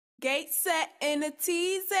Gate set in a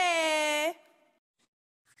teasy.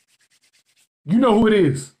 You know who it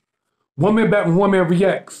is. One Man Back when One Man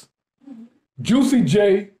Reacts. Juicy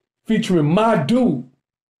J featuring my dude,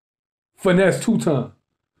 Finesse2Tymes.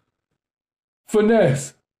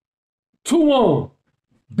 Finesse. 2 on.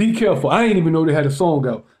 Be careful. I ain't even know they had a song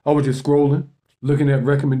out. I was just scrolling, looking at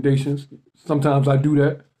recommendations. Sometimes I do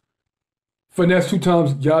that.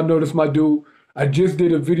 Finesse2Tymes, y'all know that's my dude. I just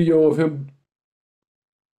did a video of him,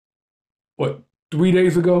 3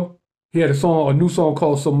 days ago? He had a new song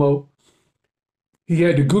called Some More. He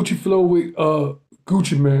had the Gucci flow with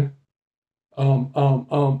Gucci Man.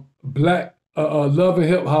 Black Love and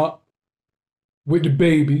Hip Hop with the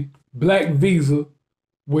Baby. Black Visa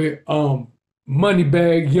with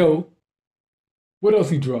Moneybag Yo. What else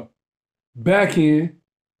he dropped? Back in.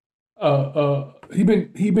 He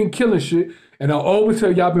been killing shit. And I always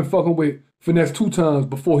tell y'all been fucking with Finesse2Tymes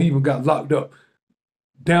before he even got locked up.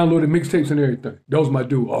 Downloaded mixtapes and everything. That was my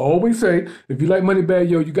dude. I always say, if you like Moneybag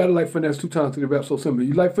Yo, you gotta like Finesse2Tymes because they rap so similar.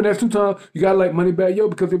 You like Finesse2Tymes, you gotta like Moneybag Yo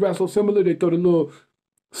because they rap so similar, they throw the little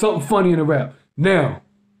something funny in the rap. Now,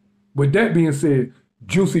 with that being said,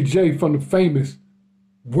 Juicy J from the famous,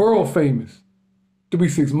 world famous 3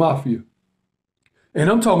 6 Mafia. And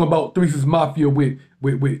I'm talking about 3 6 Mafia with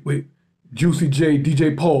Juicy J,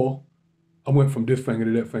 DJ Paul. I went from this finger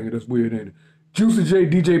to that finger, that's weird, ain't it? Juicy J,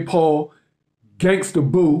 DJ Paul, Gangsta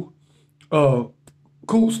Boo,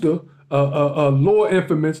 Coolster, Lord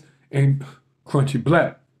Infamous, and Crunchy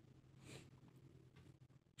Black.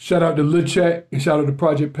 Shout out to Lil Chat and shout out to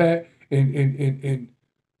Project Pat and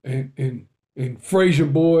Frazier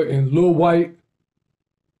Boy and Lil White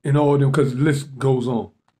and all of them, because the list goes on.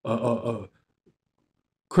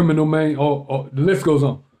 Criminal Man, the list goes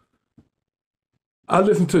on. I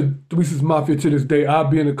listen to 3 6 Mafia to this day. I'll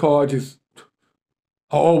be in the car, I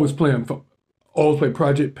always play them. Always play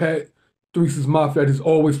Project Pat, 3 6 Mafia, I just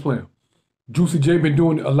always play them. Juicy J been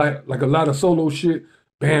doing a lot of solo shit.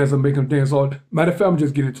 Bands are making them dance all. Matter of fact, I'm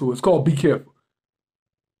just getting into it. It's called Be Careful.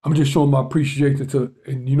 I'm just showing my appreciation to,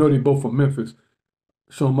 and you know they both from Memphis.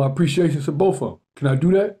 Showing my appreciation to both of them. Can I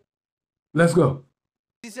do that? Let's go.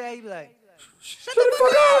 Shut the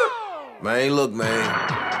fuck up! Man, look, man.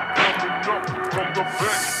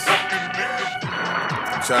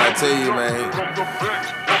 I'm trying to tell you, man.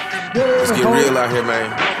 Let's get real out here,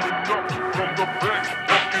 man.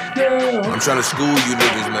 I'm trying to school you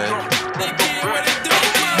niggas, man.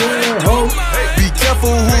 Be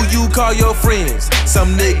careful who you call your friends.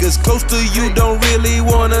 Some niggas close to you don't really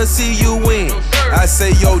wanna see you win. I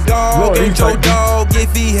say your dog ain't your dog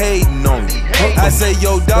if he hating on you. I say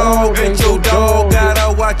your dog ain't your dog,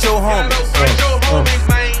 gotta watch your homies.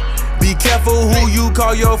 Be careful who you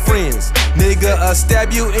call your friends. Nigga, I'll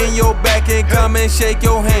stab you in your back and come and shake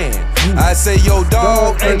your hand. I say your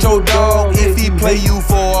dog ain't your dog if he play you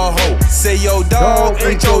for a hoe. Say your dog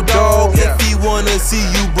ain't your dog if he wanna see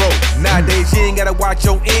you broke. Nowadays you ain't gotta watch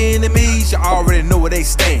your enemies, you already know where they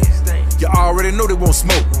stand. You already know they won't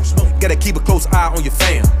smoke. Gotta keep a close eye on your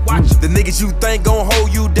fam. Watch the niggas you think gon'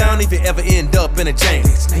 hold you down if you ever end up in a jam.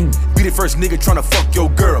 Be the first nigga tryna fuck your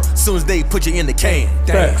girl soon as they put you in the can.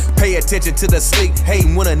 Pay attention to the slick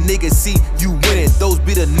hating when a nigga see you winning. Those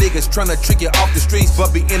be the niggas tryna trick you off the streets,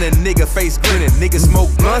 but be in a nigga face grinning. Niggas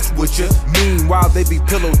smoke blunts with you, meanwhile they be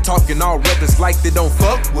pillow talking all reckless like they don't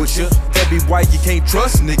fuck with you. That be why you can't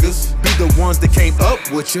trust niggas. Be the ones that came up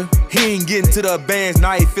with you. He ain't getting to the bands,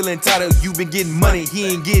 now he feeling tired. You been getting money, he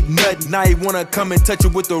ain't getting nothing. Now he wanna come and touch you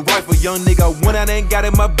with the rifle. Young nigga went out and got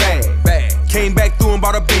in my bag. Came back through and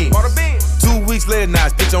bought a beam. 2 weeks later, now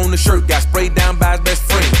his bitch on the shirt got sprayed down by his best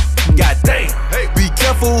friend. God damn. Be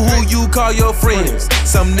careful who you call your friends.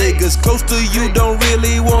 Some niggas close to you don't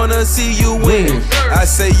really wanna see you win. I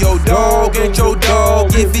say your dog ain't your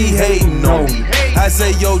dog if he hating on you. I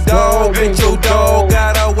say your dog ain't your dog,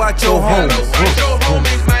 gotta watch your homies.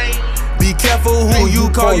 Be careful who you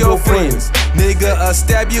call your friends. Nigga, I'll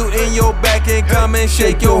stab you in your back and come and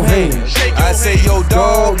shake your hand. I say your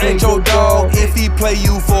dog ain't your dog if he play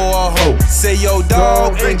you for a hoe. Say your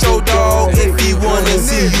dog ain't your dog if he wanna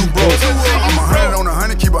see you broke. I'm 100 on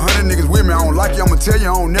 100, keep 100 niggas with me. I don't like you, I'ma tell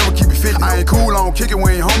you, I don't never keep it fit. I ain't cool, I don't kick it,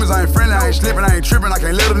 we ain't homies, I ain't friendly, I ain't slipping, I ain't tripping, I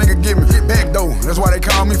can't let a nigga get me. Hit back though, that's why they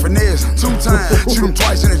call me Finesse. 2 times, shoot him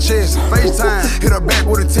twice in the chest. FaceTime, hit her back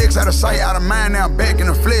with a text, out of sight, out of mind, now back in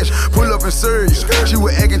the flesh. Pull up and serve you. She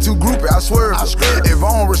was acting too groupie, I swear. If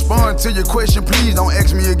I don't respond to your question, please don't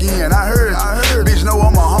ask me again. I heard. Bitch know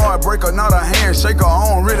I'm a heartbreaker. breaker, not a handshaker.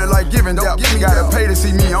 I don't really like giving dap. Gotta pay to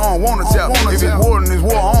see me, I don't wanna tap. If it's war, then it's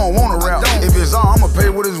war, I don't wanna rap. If it's all, I'ma pay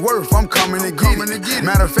what it's worth. I'm coming to get it.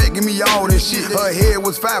 Matter of fact, give me all this shit. Her head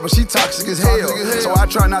was fire, but she toxic as hell. So I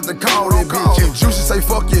try not to call that bitch. If Juicy say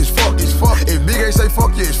fuck you, it's fuck. If Big A say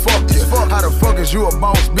fuck you, it's fuck. How the fuck is you a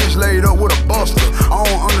boss bitch laid up with a buster? I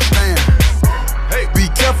don't understand. Hey, be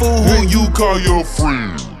careful who you call your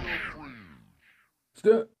friend.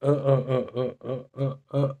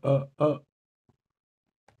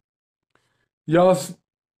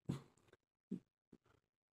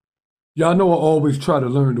 Y'all know I always try to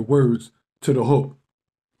learn the words to the hook.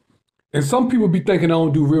 And some people be thinking I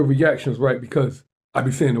don't do real reactions, right? Because I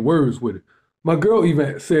be saying the words with it. My girl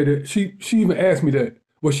even said that, she even asked me that.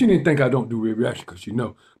 Well, she didn't think I don't do real reaction because she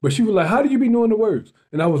know. But she was like, how do you be knowing the words?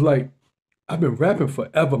 And I was like, I've been rapping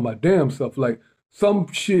forever, my damn self. Like,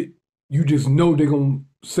 some shit you just know they're going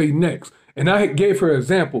to say next. And I gave her an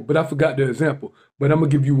example, but I forgot the example. But I'm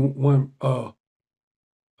going to give you one, I'm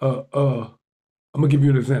going to give you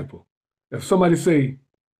an example. If somebody say,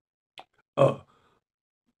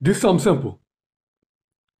 this something simple.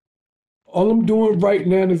 All I'm doing right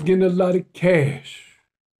now is getting a lot of cash.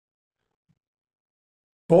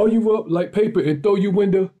 Ball you up like paper and throw you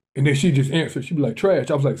window. And then she just answered. She be like,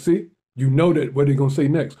 trash. I was like, see, you know that what they're going to say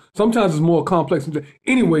next. Sometimes it's more complex.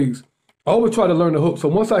 Anyways, I always try to learn the hook. So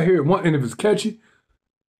once I hear it, and if it's catchy,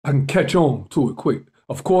 I can catch on to it quick.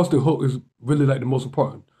 Of course, the hook is really like the most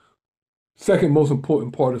important. Second most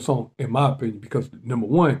important part of the song, in my opinion, because number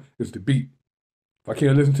one is the beat. If I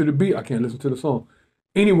can't listen to the beat, I can't listen to the song.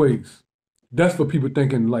 Anyways, that's for people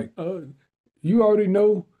thinking like, you already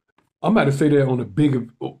know. I'm about to say that on a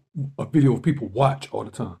video of people watch all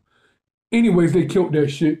the time. Anyways, they killed that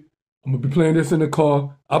shit. I'm gonna be playing this in the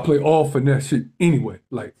car. I play all finesse shit anyway.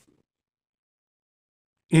 Like,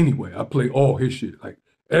 anyway, I play all his shit. Like,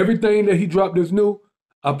 everything that he dropped that's new,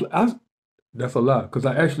 that's a lie. Because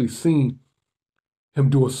I actually seen him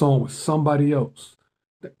do a song with somebody else.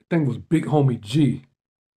 That thing was Big Homie G.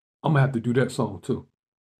 I'm gonna have to do that song too.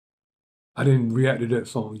 I didn't react to that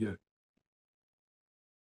song yet.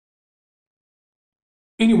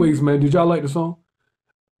 Anyways, man, did y'all like the song?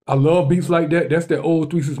 I love beats like that. That's that old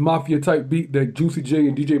Three Six Mafia type beat that Juicy J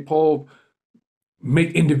and DJ Paul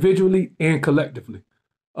make individually and collectively.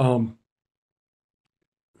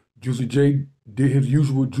 Juicy J did his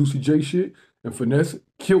usual Juicy J shit, and Finesse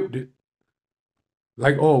killed it,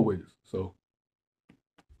 like always. So,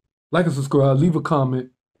 like and subscribe, leave a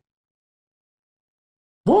comment.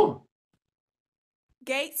 One.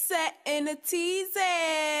 Gate set in a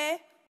teasy.